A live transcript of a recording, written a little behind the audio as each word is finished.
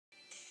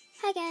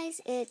Hi guys,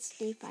 it's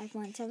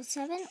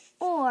D5177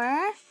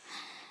 or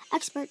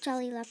Expert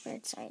Jolly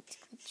Leopard. Sorry, it's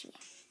glitchy.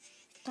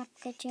 Stop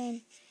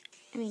glitching.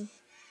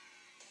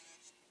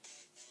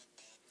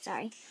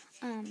 Sorry.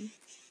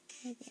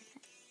 Maybe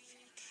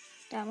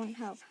that won't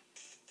help.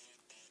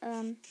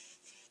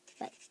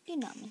 But you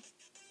know me.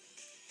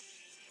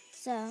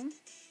 So,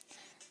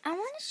 I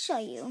want to show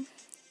you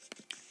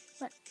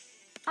what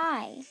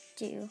I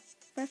do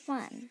for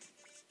fun.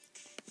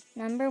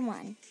 Number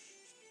 1,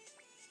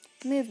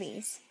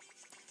 movies.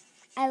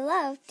 I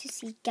love to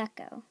see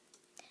Gecko.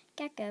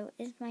 Gecko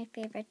is my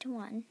favorite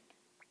one.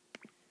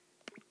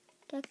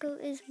 Gecko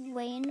is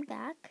way in the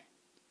back.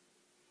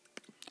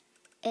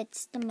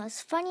 It's the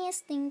most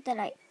funniest thing that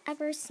I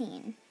ever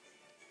seen.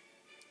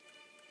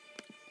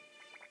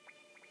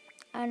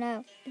 Oh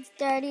no, it's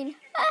starting.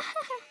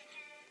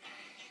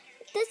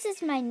 This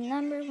is my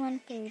number 1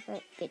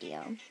 favorite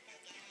video.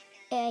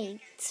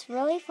 It's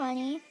really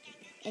funny,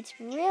 it's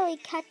really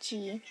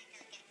catchy,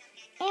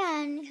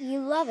 and you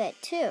love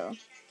it too.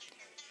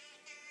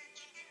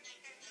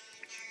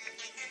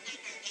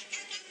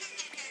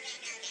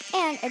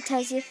 And it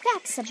tells you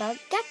facts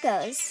about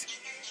geckos.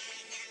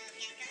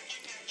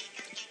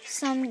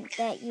 Some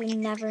that you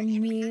never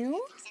knew.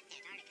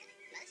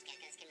 Most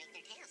geckos can make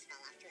their tails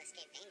fall off to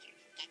escape danger.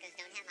 Geckos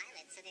don't have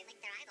eyelids, so they lick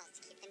their eyeballs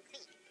to keep them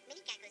clean.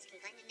 Many geckos can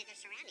blend into their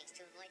surroundings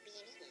to avoid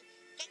being eaten.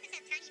 Geckos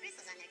have tiny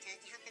bristles on their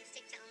toes to help them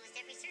stick to almost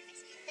every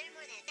surface. There are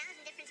more than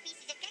 1,000 different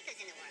species of geckos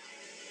in the world.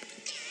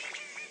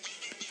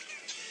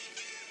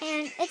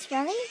 And it's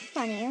really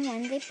funny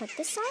when they put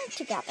the song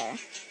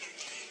together.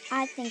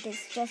 I think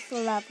it's just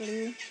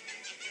lovely.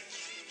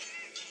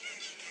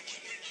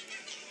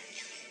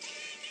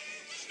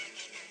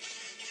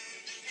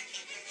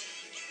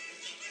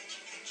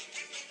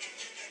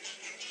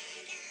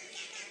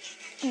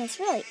 And it's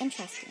really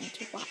interesting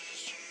to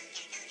watch.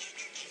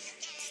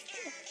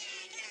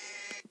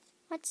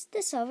 What's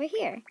this over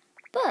here?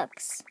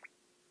 Books.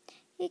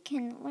 You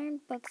can learn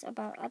books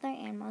about other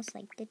animals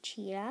like the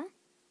cheetah.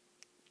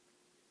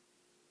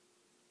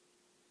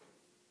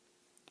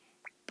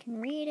 You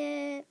can read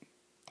it.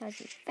 Tells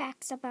you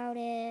facts about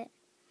it.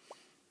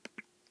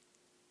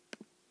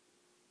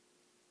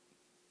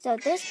 So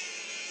this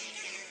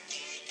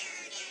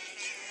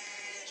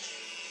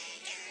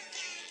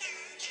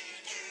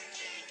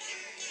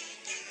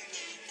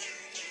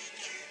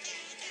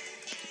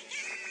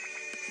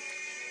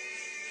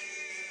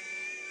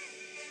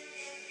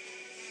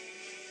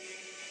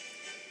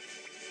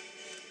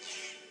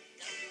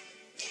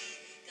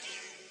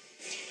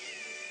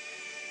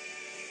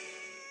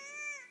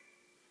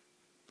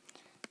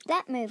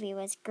That movie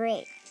was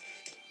great.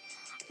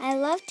 I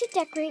love to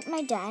decorate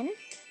my den.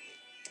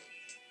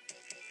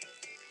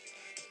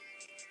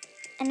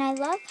 And I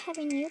love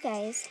having you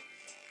guys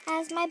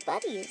as my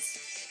buddies.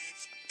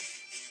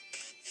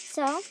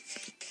 So,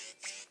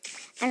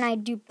 and I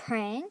do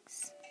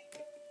pranks.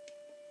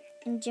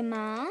 And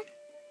Jama.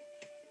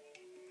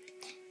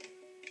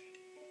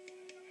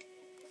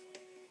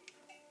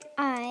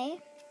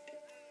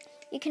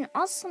 You can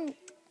also,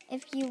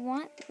 if you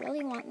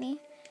really want me,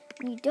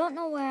 and you don't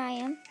know where I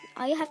am,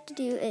 all you have to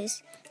do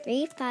is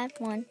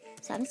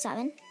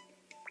 35177.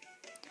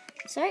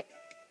 Search.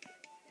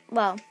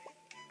 Well,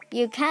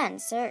 you can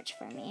search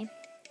for me.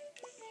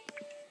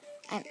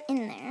 I'm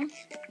in there.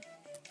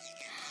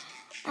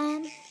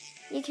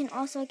 You can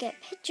also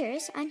get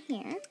pictures on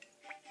here.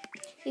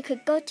 You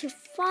could go to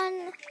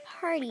fun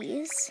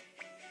parties.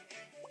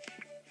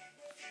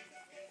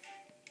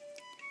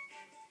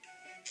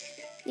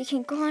 You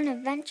can go on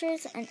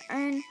adventures and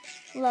earn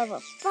level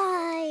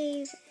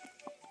 5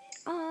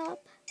 up.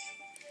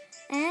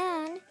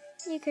 And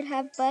you could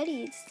have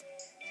buddies.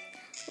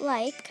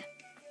 Like,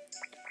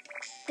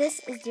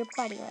 this is your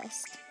buddy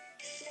list.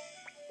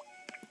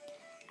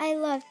 I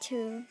love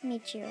to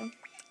meet you.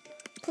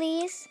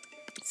 Please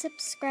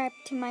subscribe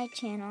to my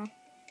channel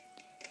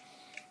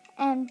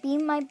and be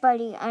my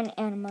buddy on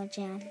Animal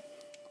Jam.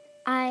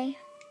 I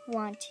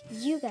want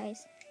you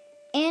guys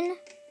in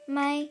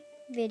my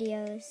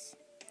videos.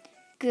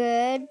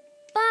 Goodbye.